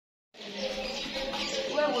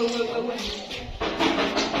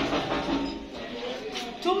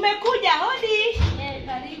Tumekuja hodi.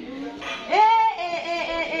 Karibu.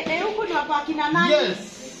 Huko ni watu akina nani? Yes.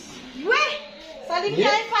 We, salimia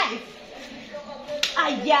high 5.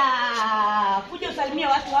 Aya, kuja usalimia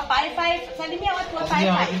watu hapa high 5. Salimia watu hapa high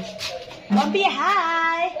 5. Mwambie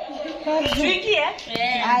hi. Tuingie?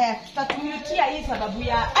 Aya, tutatumitia hii sababu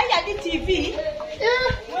ya Ayadi TV.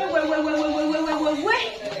 We.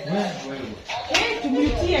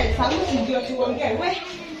 Tumutie sauti ndio tuongee. We,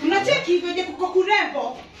 unacheki hivyo kuko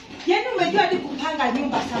kurembo. Yaani umejua hadi kupanga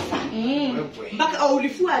nyumba sasa. Mpaka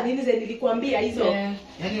ulifua nini zile nilikwambia hizo.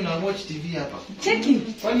 Yaani una watch TV hapa. Cheki.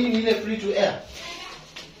 Kwani ni ile free to air?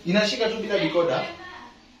 Inashika tu bila decoder.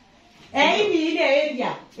 Hii ni ile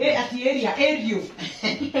area. Area.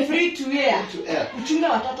 Free to air. Uchunge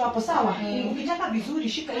watoto hapo sawa? Ukitaka vizuri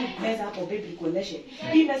shika hii meza hapo baby kuoneshe.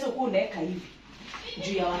 Hii meza uko unaweka hivi.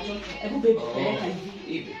 Juu ya watoto. Hebu baby unaweka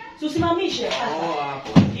hivi. So simamishe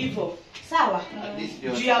hapo. Hivyo. Sawa?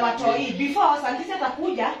 Juu ya watoto hii. Before Sandisi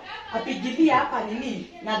atakuja apigilia hapa nini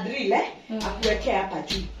na drill akuwekea hapa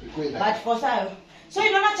juu. But for sawa. So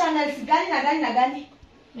inaona channels gani na gani?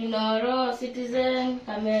 Minoro, Citizen,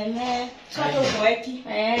 Kameme. Sote uzoeki.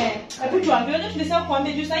 Hebu tuambie ndio tulisema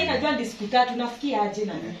kuambia juu sasa najua ndi siku 3 unafikia aje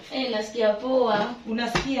na? Nasikia poa.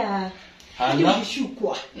 Unasikia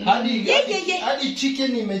shukwa. Hadi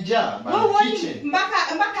chicken imejaa bana kitchen.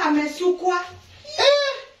 Mpaka amesukwa.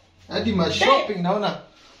 Hadi ma shopping naona.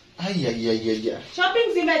 Ai.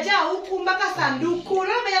 Shopping zimejaa huku mpaka sanduku.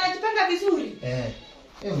 Leo mwenye anajipanga vizuri.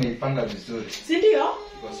 Umeipanga vizuri. Si ndio?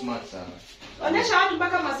 Kwa smart sana. Onesha watu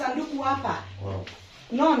mpaka masanduku hapa. Wow.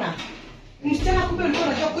 Unaona? Msichana kumbe ulikuwa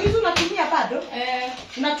unajua hizo unatumia bado?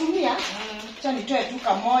 Unatumia? Acha nitoe tu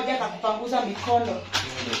kamoja kakupanguza mikono.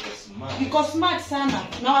 Niko smart sana.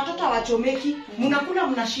 Na watoto hawachomeki. Mnakula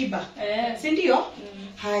mnashiba. Si ndio?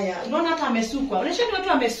 Haya, unaona hata amesukwa. Onesha ni watu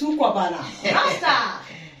wamesukwa bana. Sasa.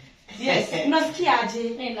 Yes, unasikia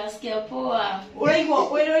aje? Nasikia poa.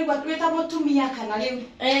 Wewe tutamotumia kana leo.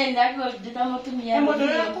 Ndako tutamotumia.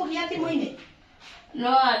 Mbona hapo kiasi mwini?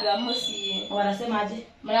 No aga musi. Wanasema aje?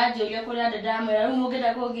 Marajo ile kule dada mara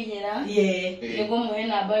umugeda ko ginyira. Yego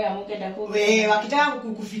muhena baya mugeda ko. Wewe wakitaka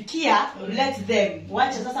kukufikia, let them.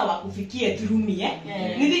 Wacha sasa wakufikie through me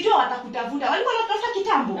Nilijua watakutafuta. Walikuwa wanatafuta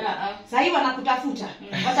kitambo. Sasa hivi wanakutafuta.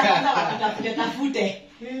 Wacha kwanza wakutafute.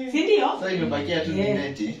 Si ndio? Sasa imebakia tu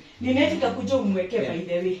neti. Ni neti utakuja umweke by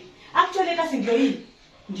the way. Actually hata si ndio hii.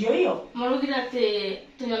 Ndio hiyo. Murugira te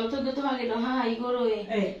tunyamutodo tumagendo haha igoro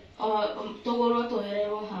togoro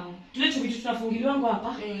toherero ha. Tule vitu tunafungiliwa ngo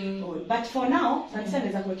hapa. But for now, sasa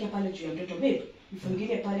naweza kuwekea pale juu ya mtoto babe.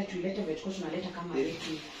 Ifungilie pale tuilete vetu kwa tunaleta kama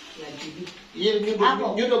yetu ya GB. Hiyo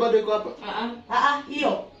nyodo bado iko hapa?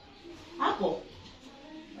 Hiyo. Hapo.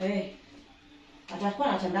 Atakuwa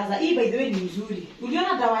anatandaza. Hii by the way ni nzuri.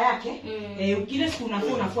 Uliona dawa yake? Ukile siku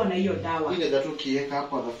unafua na hiyo dawa. Ile datu kiweka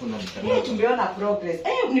hapo alafu unatandaza. Tumeona progress.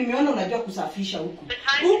 Nimeona unajua kusafisha huku.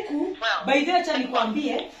 Huku by the way acha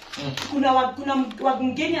nikwambie kuna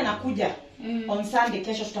mgeni anakuja on Sunday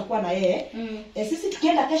kesho tutakuwa na yeye. Sisi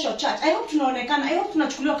tukienda kesho church. I hope tunaonekana. I hope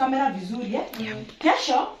tunachukuliwa kamera vizuri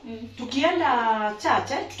Kesho tukienda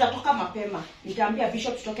church tutatoka mapema. Nitaambia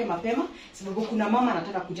bishop tutoke mapema sababu kuna mama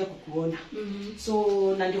anataka kuja kukuona. So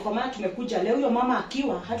na ndio kwa maana tumekuja leo. Huyo mama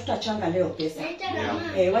akiwa hatutachanga leo pesa.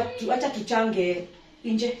 Wacha tuchange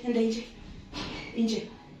nje, enda nje.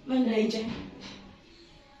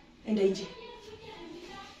 Enda nje.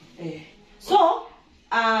 So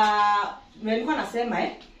nilikuwa nasema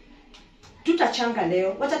tutachanga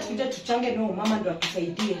leo. Wacha tukuje tuchange ndio mama ndio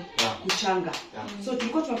atusaidie kuchanga. So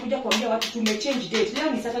tulikuwa tumekuja kuambia watu tumechange date.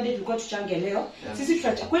 Leo ni Saturday tulikuwa tuchange leo. Sisi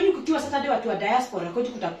tutachanga. Kwani kukiwa Saturday watu wa diaspora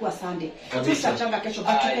kwetu kutakuwa Sunday. Sisi tutachanga kesho.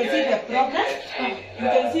 But you can see the progress. You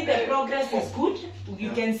can see the progress is good.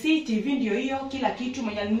 You can see TV ndio hiyo kila kitu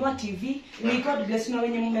mwenye alinunua TV. May God bless you na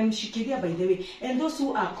wenye mmemshikilia by the way. And those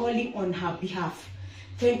who are calling on her behalf.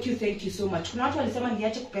 Thank you so much. Kuna watu walisema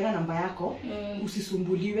niache kupeana namba yako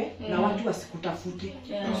usisumbuliwe na watu wasikutafute.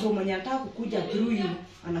 So mwenye anataka kukuja through you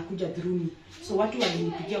anakuja through me. So watu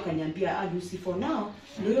walinipigia wakaniambia Lucy for now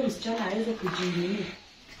ndio huyo msichana aweze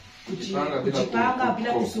kujipanga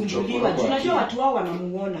bila kusumbuliwa. Tunajua watu wao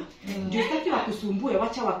wanamuona. Ndio sitaki wakusumbue,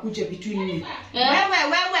 wacha wakuje between me.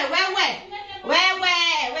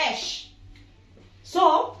 Wewe.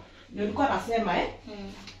 So nilikuwa nasema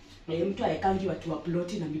mtu aekangi watu wa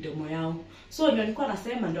ploti na midomo yao. So ndio nilikuwa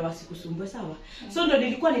nasema ndio wasikusumbue sawa. So ndio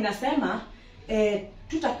nilikuwa ninasema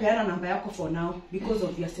tutapeana namba yako for now because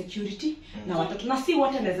of your security na watoto. Na si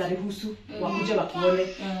wote naweza ruhusu wakuje wakuone.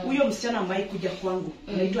 Huyo msichana ambaye kuja kwangu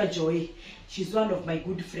anaitwa Joy. she's one of my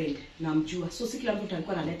good friend, namjua. So si kila mtu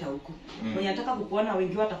alikuwa analeta huko. Mwenye anataka kukuona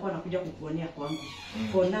wengi watakuwa wanakuja kukuonea kwangu.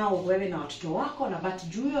 For now wewe na watoto wako na but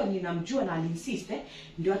Juyo ninamjua na alinsist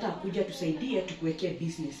ndio hata akuja tusaidie tukuwekee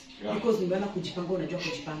business. Because nimeona kujipanga, unajua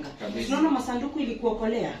kujipanga. Unaona masanduku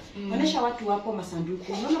ilikuokolea. Onesha watu hapo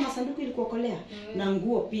masanduku. Unaona masanduku ilikuokolea na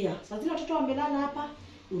nguo pia. Sasa zile watoto wamelala hapa,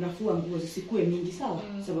 unafua nguo zisikue mingi, sawa?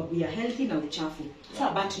 Sababu ya healthy na uchafu.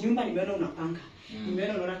 Sawa, but nyumba nimeona unapanga.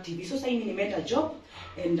 Nimeona unaona TV. So sasa hivi nimeenda job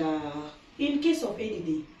and in case of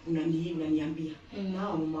anything unaniambia. Na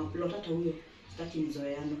mama hata huyo sitaki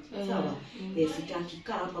mzoeano. Sawa? Sitaki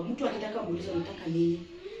kaa hapa. Mtu akitaka muulize unataka nini?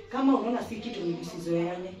 Kama unaona si kitu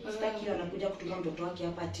msizoeane. Sitaki anakuja kutuma mtoto wake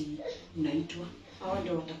hapa ati unaitwa. Hao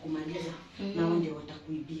ndio watakumaliza na hao ndio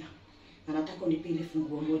watakuibia. Na nataka unipe ile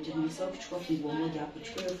funguo moja. Nimesahau kuchukua funguo moja hapo.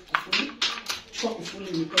 Chukua kufuli. Chukua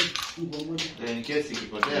kufuli nipe funguo moja. In case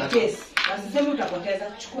ikipotea. Yes. Wasiseme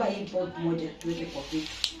utapoteza. Chukua hii board moja tuweke kwa kwetu.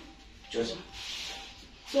 Chocha.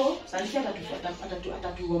 So, Santia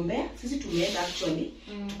atatuombea. Sisi tumeenda actually.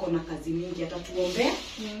 Tuko na kazi mingi. Atatuombea.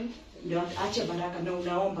 Ndio aache baraka na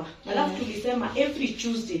unaomba. Alafu tulisema every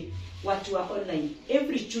Tuesday watu wa online.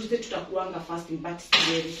 Every Tuesday tutakuanga fasting but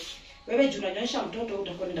still. Wewe unanyonyesha mtoto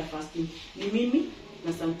utakuwa nenda fasting. Ni mimi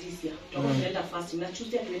na Santisia. Tutakuwa tunaenda fasting na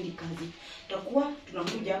Tuesday tuendi kazi. Tutakuwa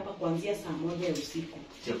tunakuja hapa kuanzia saa 1 ya usiku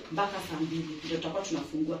mpaka saa 2 ndio tutakuwa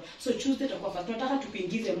tunafungua. So Tuesday tutakuwa fasting. Tunataka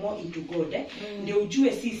tupingize more into God ndio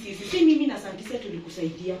ujue si mimi na Santisia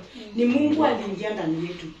tulikusaidia. Ni Mungu aliingia ndani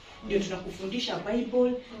yetu. Ndio tunakufundisha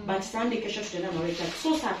Bible but Sunday kesho tutaenda na wewe.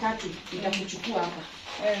 So saa 3 nitakuchukua hapa.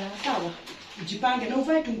 Sawa? Ujipange na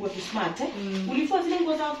uvae tu nguo smart Ulifua zile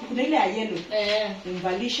nguo za kuna ile ya yellow.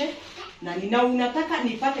 Umvalishe na unataka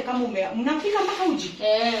nipate kama mnapika mpaka uji.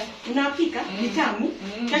 Unapika ni tamu.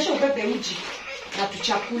 Kesho ubebe uji na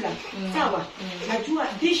tuchakula. Sawa? Najua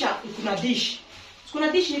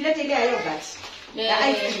kuna dish nilete ile ya yogurt. Ya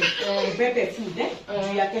ice cream. Ubebe food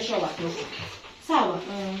juu ya kesho watoto. Sawa?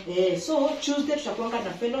 So Tuesday tutakuwa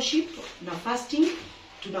na fellowship na fasting,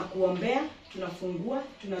 tunakuombea, tunafungua,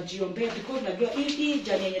 tunajiombea because najua hii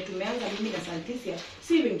jani yenye tumeanza mimi na Santisia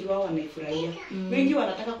si wengi wao wamefurahia. Wengi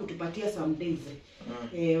wanataka kutupatia some days.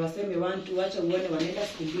 Waseme want acha uone wanaenda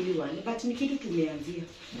siku 2 but ni kitu tumeanzia.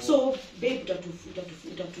 So babe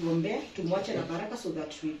utatuombea, tumwache na baraka so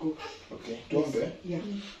that we go. Okay. Tuombe. Yeah.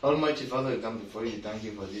 Almighty Father, we come before you. Thank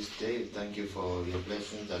you for this day. Thank you for your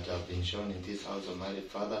blessings that have been shown in this house, Almighty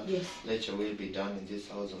Father. Yes. Let your will be done in this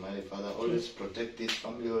house, Almighty Father. Always protect this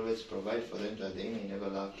family. Always provide for them that they may never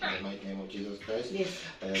lack in the mighty name of Jesus Christ. Yes.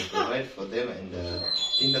 Provide for them and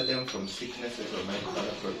hinder them from sicknesses, Almighty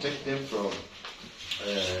Father. Protect them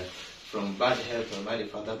from bad health, Almighty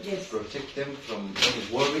Father. Yes. Protect them from any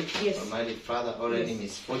worry, yes. Almighty Father, or any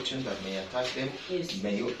misfortune that may attack them. Yes.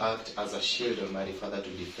 May you act as a shield, Almighty Father, to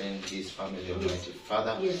defend this family, Almighty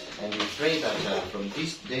Father. Yes. And we pray that from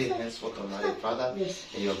this day henceforth, Almighty Father, yes.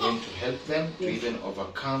 you are going to help them to even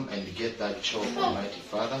overcome and get that job, Almighty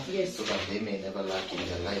Father, yes. so that they may never lack in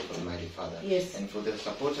their life, Almighty Father. Yes. And for the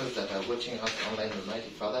supporters that are watching us online, Almighty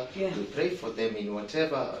Father, yeah. we pray for them in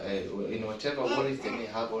whatever worries they may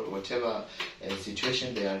have or whatever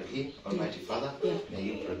situation they are in, Almighty Father. Yeah. May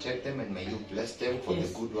you protect them and may you bless them for yes.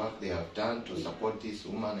 the good work they have done to support this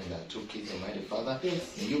woman and her 2 kids, Almighty Father.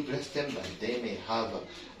 Yes. May you bless them that they may have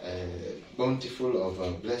bountiful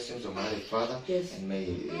of blessings, Almighty Father. Yes. And may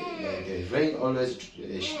the rain always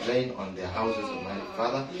rain on their houses, Almighty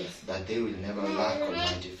Father, yes. that they will never lack,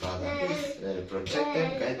 Almighty Father. Yes. Protect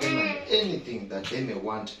them, guide them, and anything that they may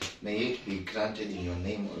want, may it be granted in your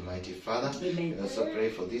name, Almighty Father. Amen. We also pray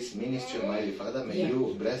for this ministry, Almighty Father. May yeah.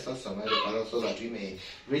 you bless us, Almighty Father, so that we may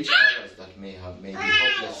reach others that may be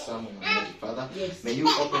hopeless somewhere, Almighty Father. Yes. May you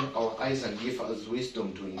open our eyes and give us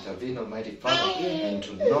wisdom to intervene, Almighty Father, and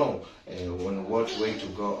to know on what way to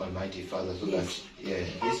go, Almighty Father, so yes.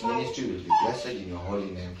 that this ministry will be blessed in your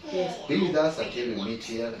holy name. Yes. Be with us until we meet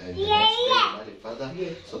here and the next day, Almighty Father,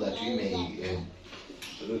 yes. so that we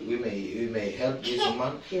may help this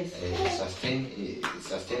woman yes.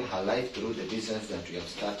 sustain her life through the business that we have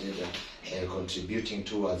started contributing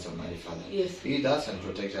towards, Almighty Father. Yes. Be with us and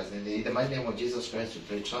protect us. In the mighty name of Jesus Christ, we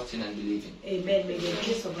pray, trusting and believing. Amen. May the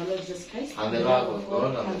grace of our Lord Jesus Christ And the love of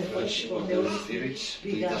God and the fellowship of the Holy Spirit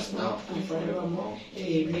be with us now and forevermore.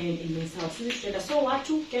 Amen. Amen. Sawa. Sisi tutaenda. So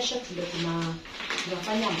watu kesho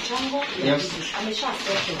tunafanya mchango. Yes. Amesha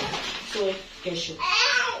kesho. So kesho.